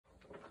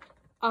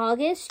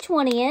August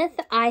 20th,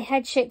 I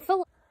had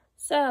Chick-fil-A.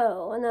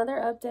 So, another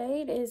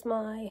update is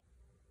my...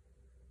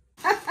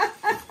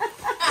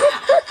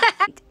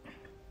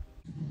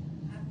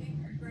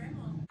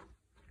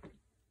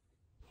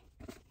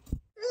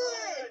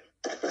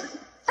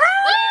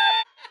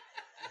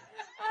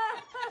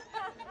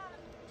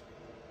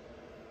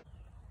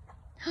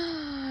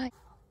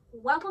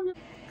 Welcome to...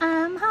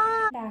 I'm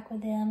home. Back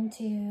with them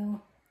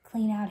to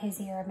clean out his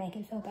ear and make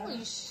it feel better.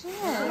 Holy shit.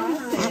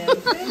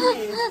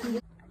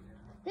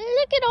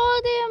 Look at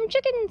all them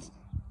chickens.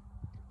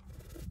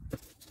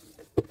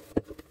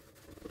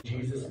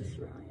 Jesus is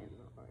right.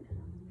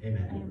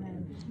 Amen.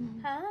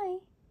 Amen. Hi.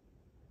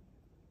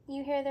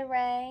 You hear the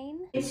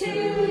rain?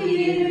 To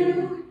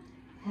you,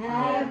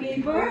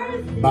 happy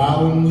birthday.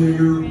 Bound to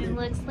you. It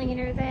looks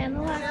cleaner than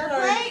the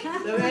last.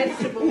 The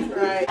vegetables,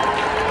 right?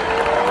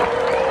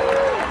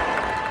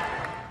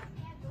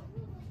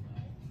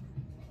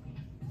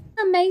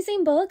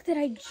 Amazing book that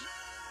I...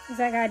 Is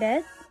that guy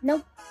dead?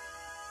 Nope.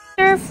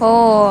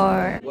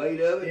 4.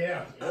 Weight of it?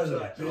 Yeah. That's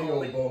a big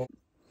old bowl.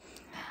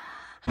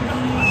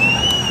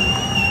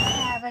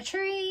 Have a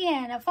tree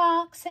and a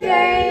fox.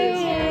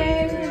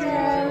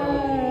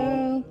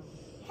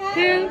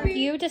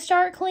 You to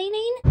start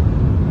cleaning? Now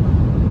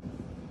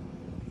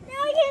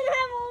I can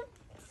have a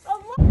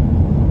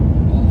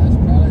Well, that's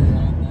probably the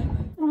only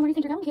thing. what do you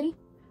think you're doing, Kitty?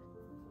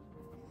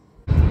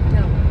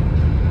 No.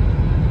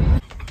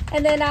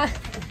 And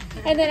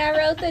then I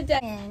wrote the day.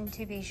 And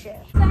to be sure.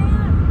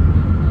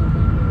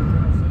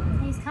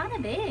 He's kind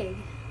of big.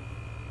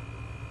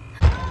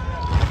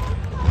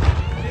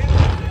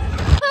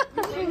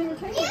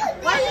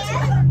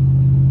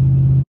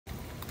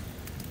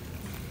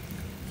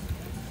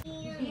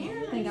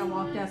 I think I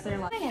walked out there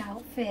like... My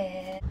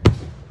outfit.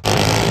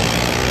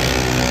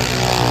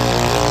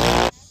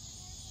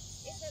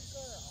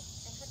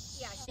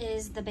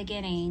 Is the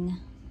beginning.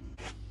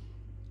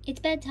 It's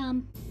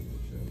bedtime.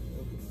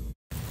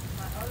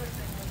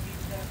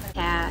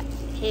 Cat,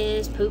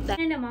 his poop bag.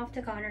 And I'm off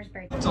to Connor's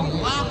birthday. It's a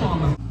lap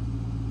on them.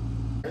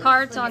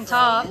 Cards on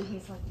top.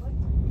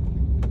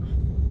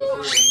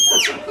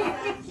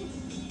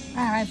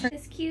 Alright, for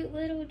this cute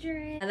little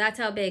dress. That's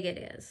how big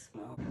it is.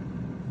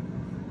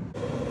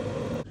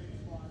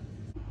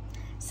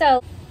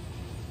 So,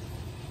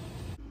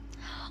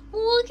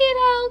 look at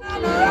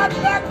how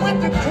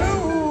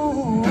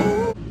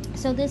cute.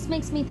 So this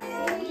makes me...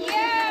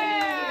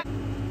 Yeah!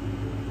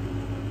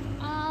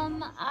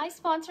 I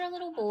sponsor a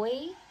little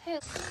boy who...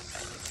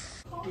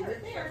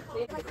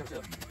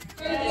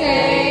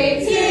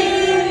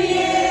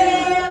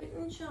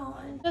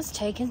 Just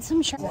taking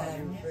some shots.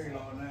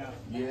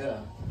 Yeah.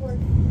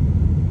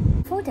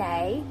 Full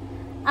day.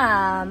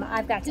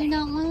 I've got to... You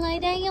don't want to lay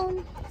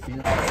down?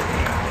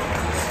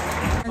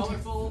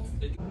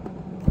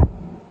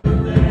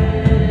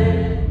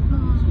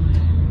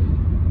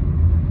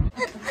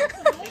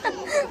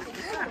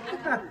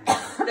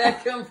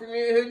 That come from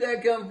you? Who'd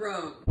that come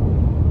from?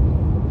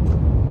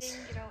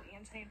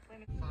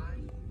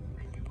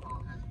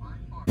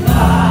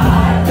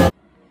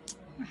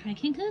 I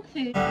can cook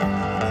food.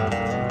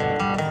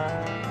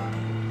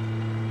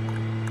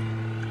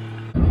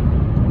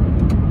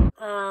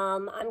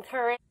 I'm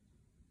current.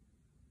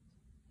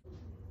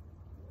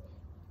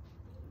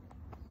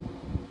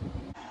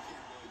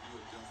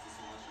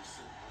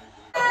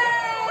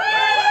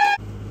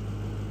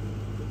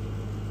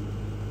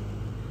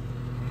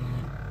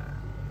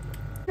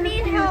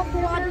 Need help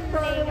one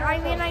thing. I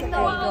mean, I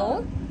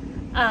know.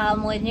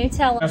 With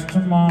Nutella. That's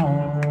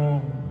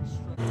tomorrow.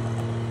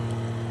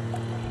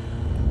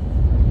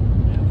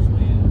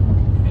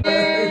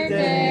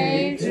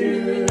 Birthday to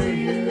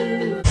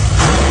you.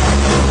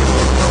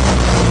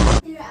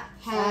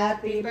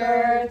 Happy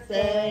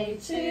birthday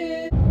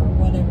to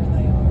Whatever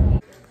they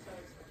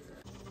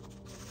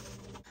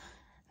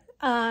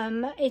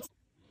are. It's...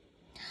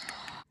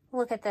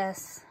 Look at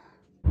this.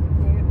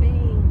 There it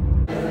be.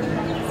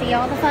 See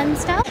all the fun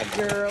stuff?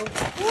 Girl.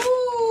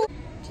 Woo!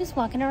 Just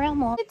walking around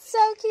more. It's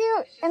so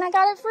cute. And I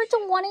got it for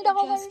 $20.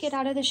 Just get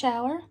out of the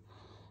shower.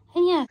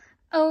 And yeah,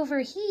 over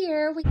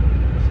here we...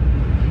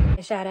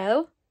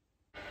 Shadow.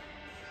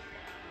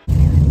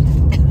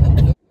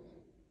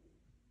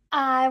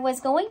 I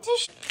was going to...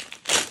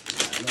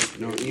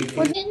 No, you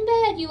We're can't. in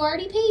bed. You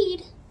already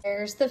peed.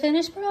 There's the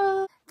finished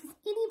product. Does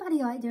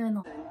anybody like doing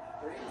the...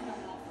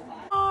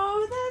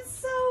 Oh, that's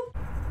so...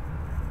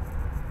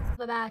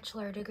 A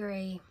bachelor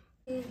degree.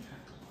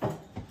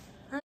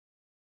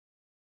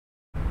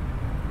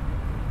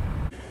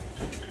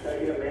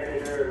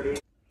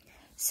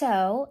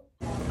 So,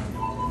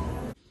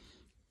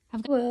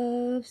 I've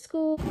got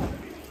school.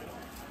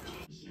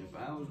 If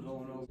I was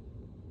going over.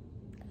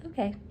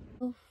 Okay.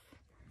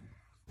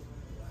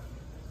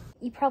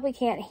 You probably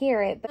can't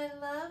hear it, but I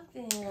love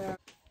them.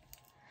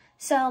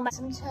 so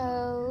some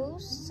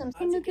toast, and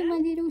look at my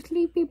little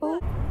sleepy boy.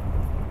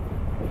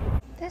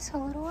 This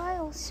whole little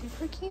aisle is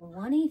super cute.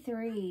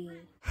 23.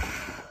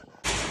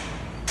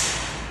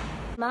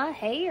 My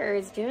hair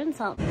is doing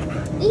something.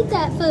 Eat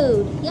that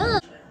food. Yum.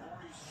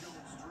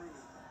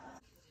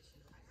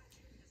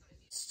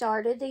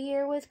 Started the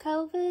year with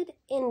COVID,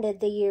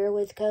 ended the year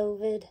with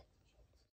COVID.